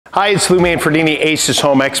Hi, it's Lou Manfredini, Ace's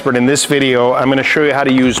Home Expert. In this video, I'm going to show you how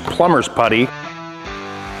to use plumber's putty,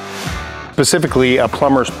 specifically a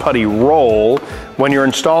plumber's putty roll, when you're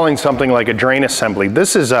installing something like a drain assembly.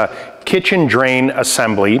 This is a kitchen drain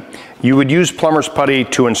assembly. You would use plumber's putty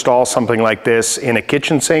to install something like this in a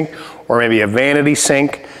kitchen sink or maybe a vanity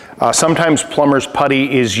sink. Sometimes plumber's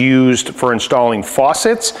putty is used for installing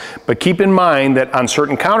faucets, but keep in mind that on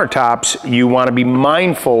certain countertops, you want to be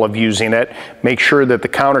mindful of using it. Make sure that the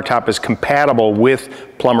countertop is compatible with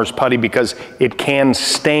plumber's putty because it can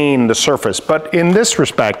stain the surface. But in this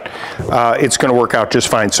respect, it's going to work out just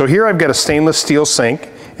fine. So here I've got a stainless steel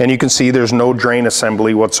sink, and you can see there's no drain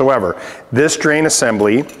assembly whatsoever. This drain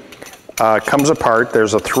assembly comes apart.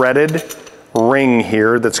 There's a threaded ring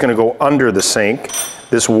here that's going to go under the sink.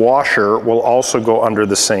 This washer will also go under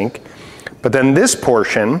the sink. But then this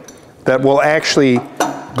portion that will actually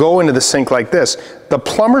go into the sink like this, the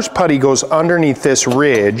plumber's putty goes underneath this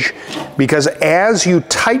ridge because as you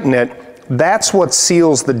tighten it, that's what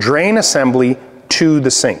seals the drain assembly to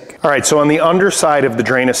the sink. All right, so on the underside of the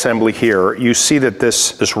drain assembly here, you see that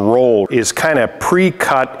this roll is kind of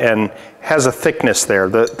pre-cut and has a thickness there.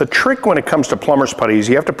 The trick when it comes to plumber's putty is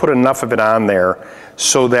you have to put enough of it on there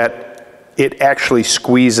so that it actually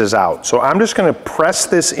squeezes out. So I'm just going to press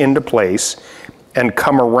this into place and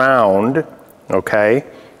come around, okay,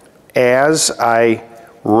 as I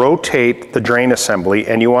rotate the drain assembly,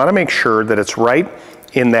 and you want to make sure that it's right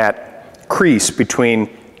in that crease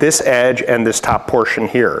between this edge and this top portion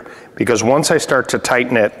here, because once I start to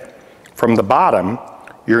tighten it from the bottom,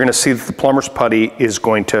 you're going to see that the plumber's putty is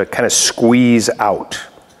going to kind of squeeze out.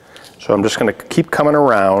 So I'm just going to keep coming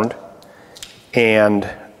around and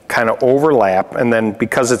kind of overlap, and then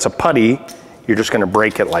because it's a putty, you're just going to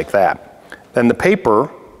break it like that. Then the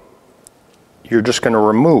paper, you're just going to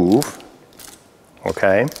remove,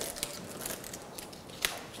 okay?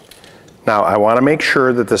 Now I want to make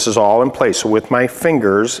sure that this is all in place. So with my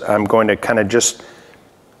fingers, I'm going to kind of just,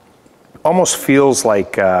 almost feels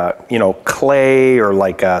like, you know, clay or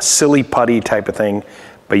like a silly putty type of thing,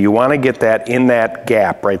 but you want to get that in that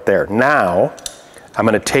gap right there. Now, I'm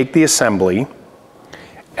going to take the assembly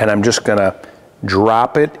and I'm just going to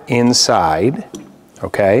drop it inside,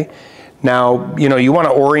 okay? Now, you know, you want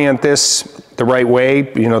to orient this the right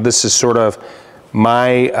way. You know, this is sort of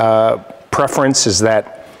my preference, is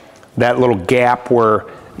that little gap where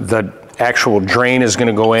the actual drain is going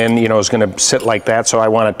to go in, you know, is going to sit like that. So I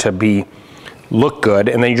want it to look good.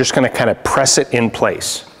 And then you're just going to kind of press it in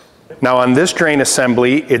place. Now on this drain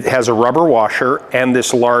assembly, it has a rubber washer and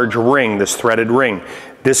this large ring, this threaded ring.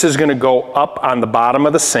 This is going to go up on the bottom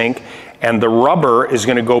of the sink, and the rubber is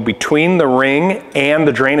going to go between the ring and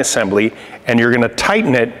the drain assembly, and you're going to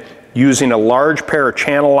tighten it using a large pair of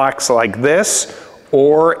channel locks like this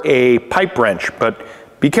or a pipe wrench. But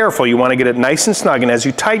be careful, you want to get it nice and snug, and as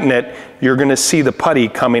you tighten it, you're going to see the putty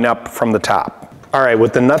coming up from the top. All right,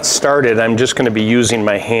 with the nuts started, I'm just going to be using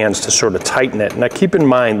my hands to sort of tighten it. Now keep in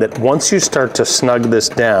mind that once you start to snug this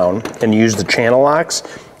down and use the channel locks,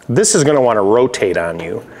 this is going to want to rotate on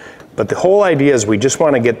you. But the whole idea is we just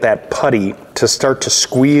want to get that putty to start to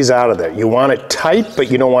squeeze out of there. You want it tight,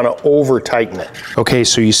 but you don't want to over tighten it. Okay,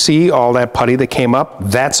 so you see all that putty that came up?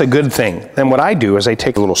 That's a good thing. Then what I do is I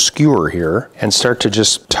take a little skewer here and start to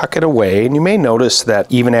just tuck it away. And you may notice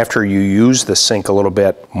that even after you use the sink a little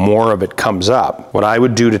bit, more of it comes up. What I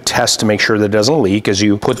would do to test to make sure that it doesn't leak is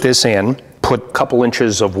you put this in, put a couple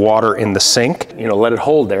inches of water in the sink, you know, let it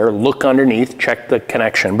hold there, look underneath, check the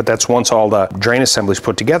connection, but that's once all the drain assembly is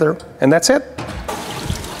put together, and that's it.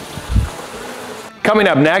 Coming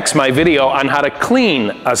up next, my video on how to clean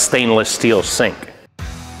a stainless steel sink.